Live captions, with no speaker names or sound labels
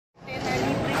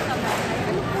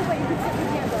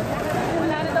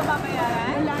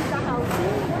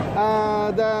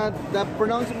The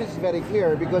pronouncement is very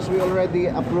clear because we already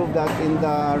approved that in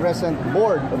the recent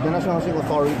board of the National Housing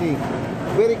Authority.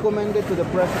 We recommended to the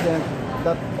President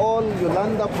that all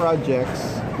Yolanda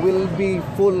projects will be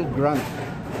full grant.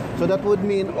 So that would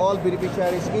mean all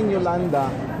beneficiaries in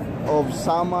Yolanda of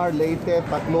Samar, Leyte,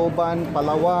 Tacloban,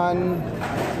 Palawan,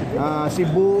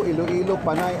 Cebu, Iloilo,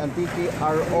 Panay, Antique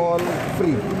are all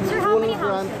free. Sir, how many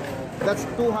grant. houses? That's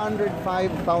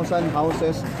 205,000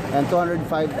 houses and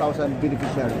 205,000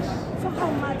 beneficiaries. So how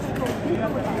much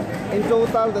total? In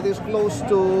total, that is close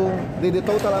to the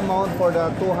total amount for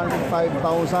the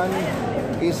 205,000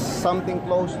 is something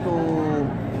close to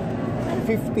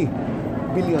 50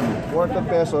 billion worth of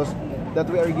pesos that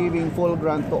we are giving full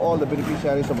grant to all the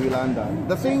beneficiaries of Yolanda.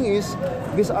 The thing is,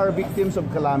 these are victims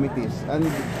of calamities and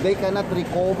they cannot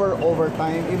recover over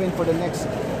time even for the next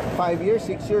 5 years,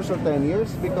 6 years, or 10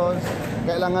 years because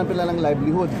kailangan pila ng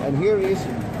livelihood. And here is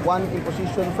one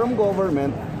imposition from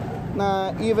government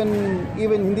na even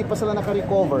hindi pa sila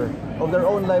naka-recover of their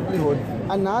own livelihood,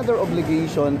 another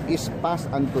obligation is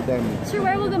passed onto them. Sir,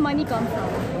 where will the money come from?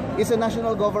 It's a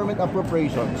national government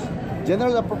appropriations.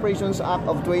 General Appropriations Act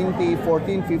of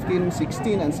 2014, 15,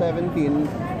 16, and 17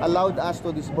 allowed us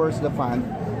to disburse the fund,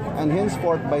 and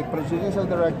henceforth by presidential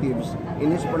directives in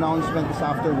his pronouncement this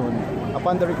afternoon,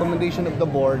 upon the recommendation of the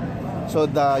board, so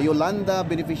the Yolanda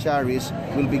beneficiaries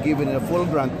will be given a full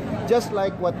grant, just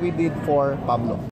like what we did for Pablo.